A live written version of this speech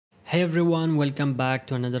Hey everyone, welcome back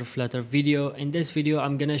to another Flutter video. In this video,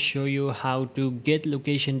 I'm gonna show you how to get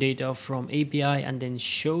location data from API and then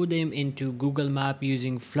show them into Google Map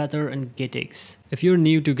using Flutter and Getx. If you're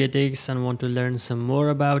new to Getx and want to learn some more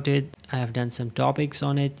about it, I have done some topics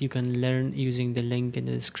on it. You can learn using the link in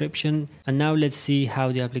the description. And now let's see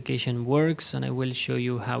how the application works and I will show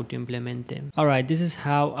you how to implement them. Alright, this is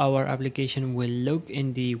how our application will look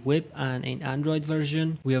in the web and in Android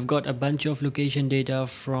version. We have got a bunch of location data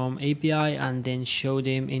from API and then show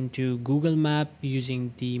them into Google Map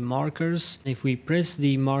using the markers. If we press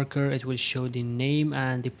the marker, it will show the name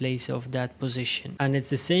and the place of that position. And it's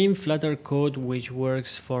the same Flutter code which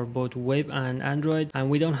works for both web and Android, and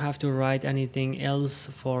we don't have to write anything else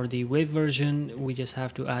for the web version. We just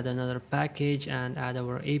have to add another package and add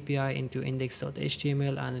our API into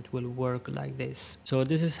index.html and it will work like this. So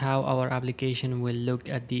this is how our application will look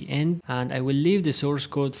at the end, and I will leave the source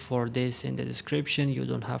code for this in the description. You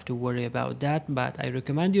don't have to worry about that, but I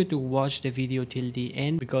recommend you to watch the video till the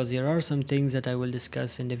end because there are some things that I will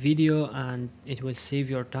discuss in the video and it will save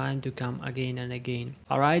your time to come again and again.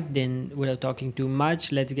 Alright, then without talking too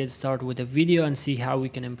much, let's get started with the video and see how we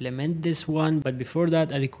can implement this one. But before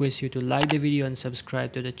that, I request you to like the video and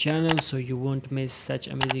subscribe to the channel so you won't miss such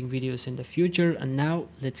amazing videos in the future. And now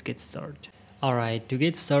let's get started. Alright, to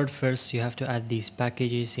get started, first you have to add these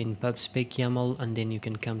packages in pubspec YAML, and then you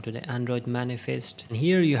can come to the Android manifest, and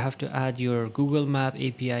here you have to add your Google Map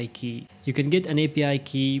API key. You can get an API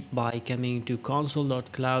key by coming to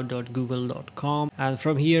console.cloud.google.com, and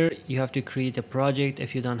from here you have to create a project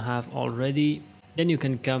if you don't have already. Then you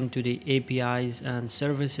can come to the APIs and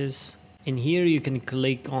services. In here you can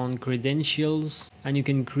click on credentials and you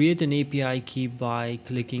can create an API key by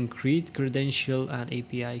clicking create credential and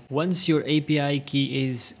API. Once your API key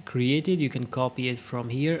is created, you can copy it from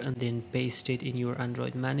here and then paste it in your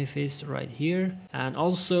Android manifest right here. And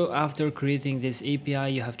also after creating this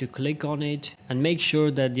API, you have to click on it and make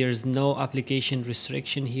sure that there's no application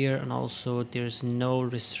restriction here, and also there's no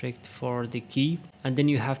restrict for the key. And then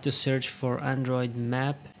you have to search for Android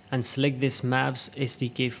map and select this Maps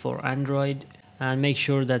SDK for Android and make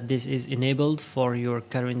sure that this is enabled for your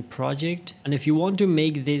current project. And if you want to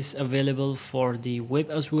make this available for the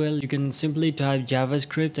web as well, you can simply type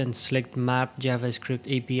JavaScript and select Map JavaScript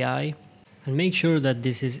API and make sure that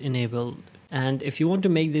this is enabled. And if you want to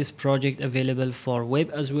make this project available for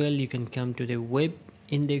web as well, you can come to the web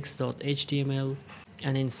index.html,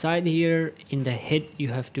 and inside here in the head you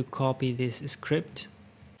have to copy this script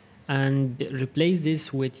and replace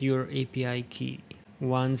this with your API key.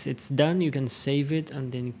 Once it's done, you can save it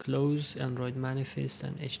and then close Android manifest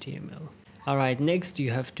and HTML. Alright, next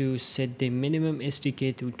you have to set the minimum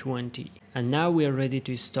SDK to 20. And now we are ready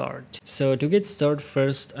to start. So to get started,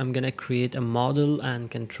 first I'm gonna create a model and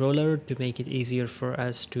controller to make it easier for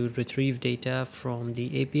us to retrieve data from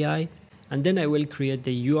the API. And then I will create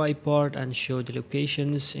the UI part and show the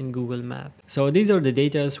locations in Google Map. So these are the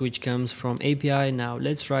data which comes from API. Now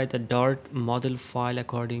let's write a Dart model file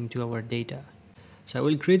according to our data. So I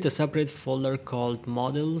will create a separate folder called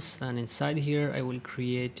models, and inside here I will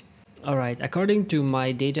create, alright, according to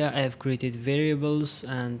my data I have created variables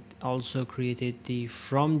and also created the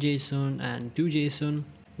from JSON and to JSON.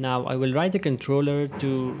 Now I will write a controller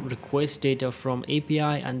to request data from API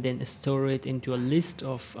and then store it into a list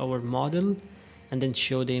of our model and then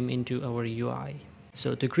show them into our UI.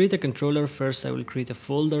 So to create a controller, first I will create a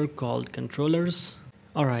folder called controllers.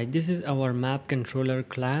 Alright, this is our map controller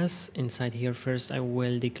class. Inside here first I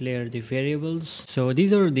will declare the variables. So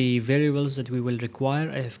these are the variables that we will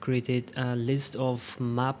require. I have created a list of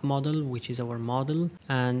map model, which is our model,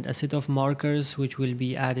 and a set of markers which will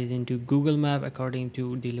be added into Google Map according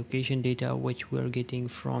to the location data which we are getting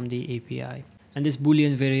from the API. And this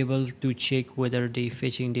boolean variable to check whether the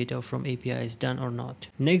fetching data from API is done or not.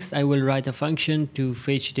 Next, I will write a function to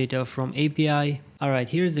fetch data from API. Alright,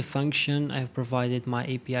 here's the function. I've provided my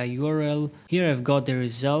API URL. Here I've got the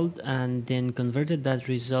result and then converted that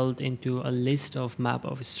result into a list of map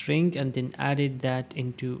of string and then added that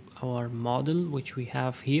into our model which we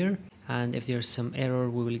have here. And if there's some error,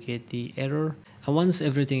 we will get the error. And once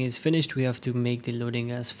everything is finished, we have to make the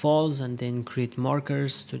loading as false and then create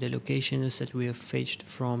markers to the locations that we have fetched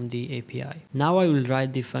from the API. Now I will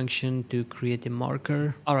write the function to create a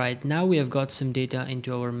marker. Alright, now we have got some data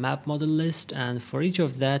into our map model list, and for each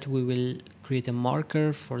of that we will create a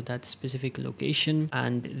marker for that specific location,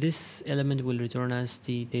 and this element will return us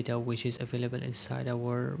the data which is available inside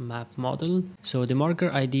our map model. So the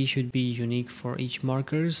marker ID should be unique for each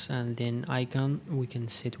markers, and then icon we can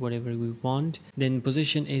set whatever we want. Then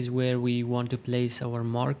position is where we want to place our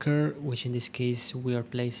marker, which in this case we are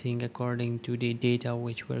placing according to the data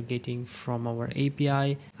which we're getting from our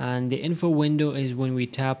API. And the info window is when we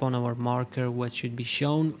tap on our marker what should be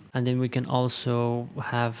shown, and then we can also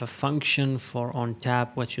have a function for on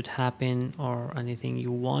tap what should happen or anything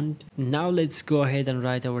you want. Now let's go ahead and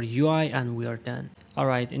write our UI and we are done.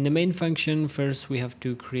 Alright, in the main function, first we have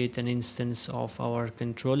to create an instance of our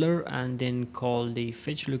controller and then call the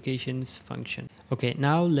fetch locations function. Okay,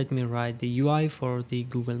 now let me write the UI for the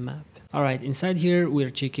Google map. Alright, inside here we're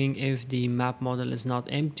checking if the map model is not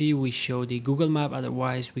empty, we show the Google map,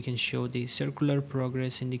 otherwise we can show the circular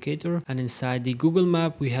progress indicator. And inside the Google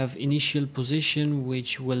map we have initial position,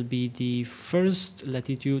 which will be the first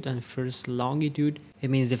latitude and first longitude. It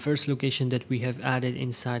means the first location that we have added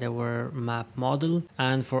inside our map model.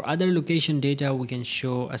 And for other location data, we can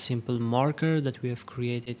show a simple marker that we have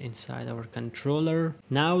created inside our controller.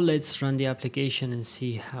 Now let's run the application and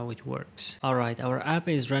see how it works. Alright, our app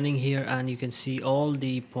is running here and you can see all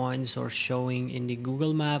the points are showing in the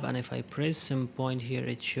Google map. And if I press some point here,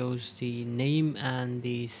 it shows the name and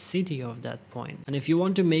the city of that point. And if you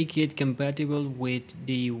want to make it compatible with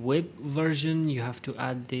the web version, you have to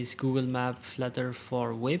add this Google Map Flutter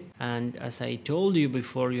for web. And as I told you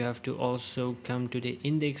before, you have to also come to the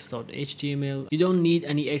index.html. You don't need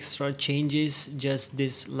any extra changes, just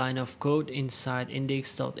this line of code inside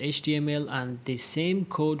index.html, and the same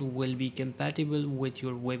code will be compatible with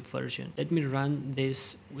your web version. Let me run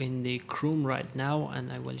this in the Chrome right now and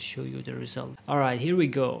I will show you the result. Alright, here we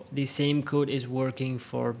go. The same code is working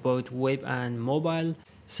for both web and mobile.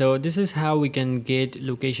 So this is how we can get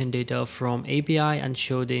location data from API and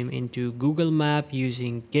show them into Google Map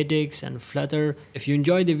using Getx and Flutter. If you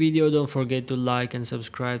enjoyed the video, don't forget to like and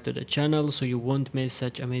subscribe to the channel so you won't miss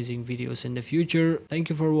such amazing videos in the future. Thank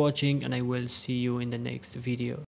you for watching and I will see you in the next video.